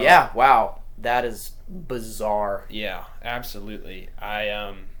 So, yeah, wow. That is bizarre. Yeah, absolutely.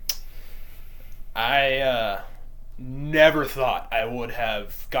 I never thought I would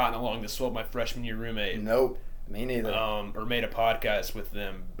have gotten along this well with my freshman year roommate. Nope. Me neither. Or made a podcast with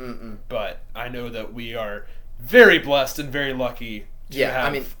them. But I know that we are very blessed and very lucky to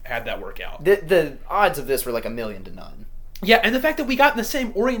have had that work out. The odds of this were like 1,000,000 to none. Yeah, and the fact that we got in the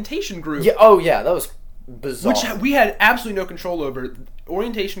same orientation group. Yeah. Oh, yeah, that was bizarre. Which we had absolutely no control over.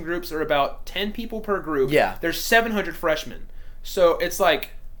 Orientation groups are about 10 people per group. Yeah. There's 700 freshmen. So it's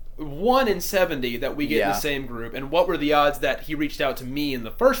like 1 in 70 that we get in the same group, and what were the odds that he reached out to me in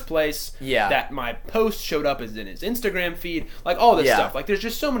the first place, that my post showed up as in his Instagram feed, like all this stuff. Like, there's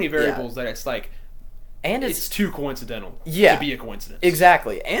just so many variables that it's like, and it's too coincidental to be a coincidence.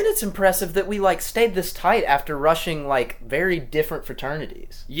 Exactly. And it's impressive that we, like, stayed this tight after rushing, like, very different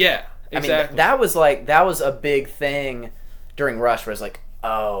fraternities. Yeah, exactly. I mean, that was a big thing during Rush, where it's like,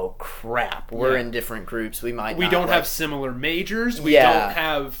 oh, crap, we're in different groups. We don't have similar majors. We don't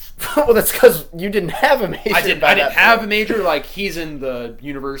have... Well, that's because you didn't have a major. I didn't have a major. Like, he's in the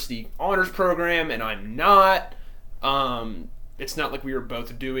university honors program, and I'm not. It's not like we were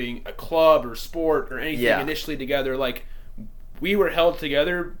both doing a club or sport or anything initially together. Like, we were held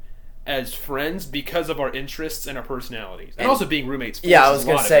together as friends because of our interests and our personalities. And also being roommates. Yeah, I was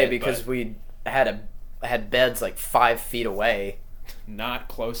going to say, because we had beds like 5 feet away. Not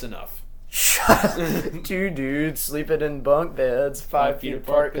close enough. 2 dudes sleeping in bunk beds 5 feet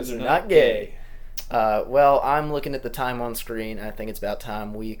apart because they're not gay. Well, I'm looking at the time on screen. I think it's about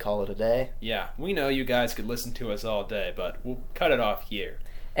time we call it a day. Yeah, we know you guys could listen to us all day, but we'll cut it off here.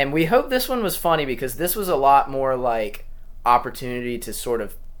 And we hope this one was funny, because this was a lot more like opportunity to sort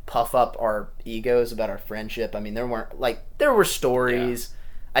of puff up our egos about our friendship. I mean, there were stories. Yeah.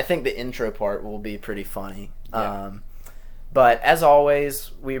 I think the intro part will be pretty funny. Yeah. But as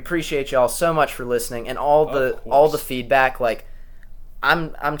always, we appreciate y'all so much for listening and all the feedback. Like,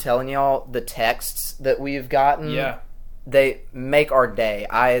 I'm telling y'all, the texts that we've gotten, they make our day.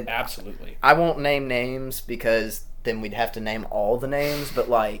 Absolutely. I won't name names, because then we'd have to name all the names. But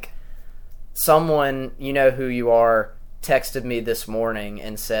like, someone, you know who you are, texted me this morning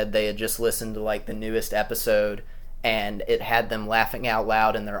and said they had just listened to like the newest episode, and it had them laughing out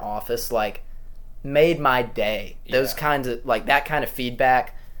loud in their office. Like, made my day. Those kinds of, like, that kind of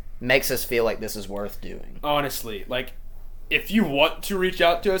feedback makes us feel like this is worth doing. Honestly, like, if you want to reach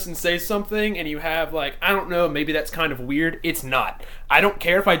out to us and say something and you have, like, I don't know, maybe that's kind of weird, it's not. I don't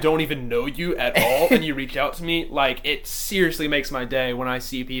care if I don't even know you at all and you reach out to me. Like, it seriously makes my day when I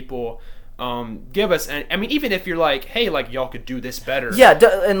see people give us, and I mean, even if you're like, hey, like, y'all could do this better. Yeah,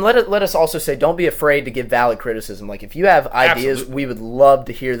 and let us also say, don't be afraid to give valid criticism. Like, if you have ideas, absolutely, we would love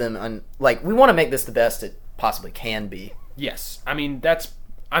to hear them. Like, we want to make this the best it possibly can be. Yes. I mean,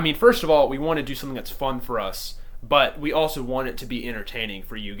 first of all, we want to do something that's fun for us, but we also want it to be entertaining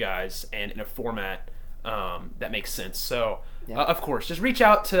for you guys and in a format that makes sense. So, of course, just reach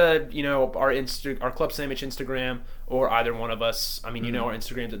out to, our Club Sandwich Instagram, or either one of us. I mean, you know our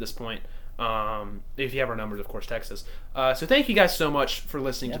Instagrams at this point. If you have our numbers, of course, text us. So thank you guys so much for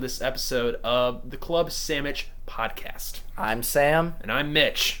listening to this episode of the Club Sandwich Podcast. I'm Sam. And I'm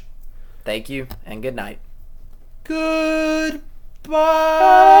Mitch. Thank you, and good night. Goodbye.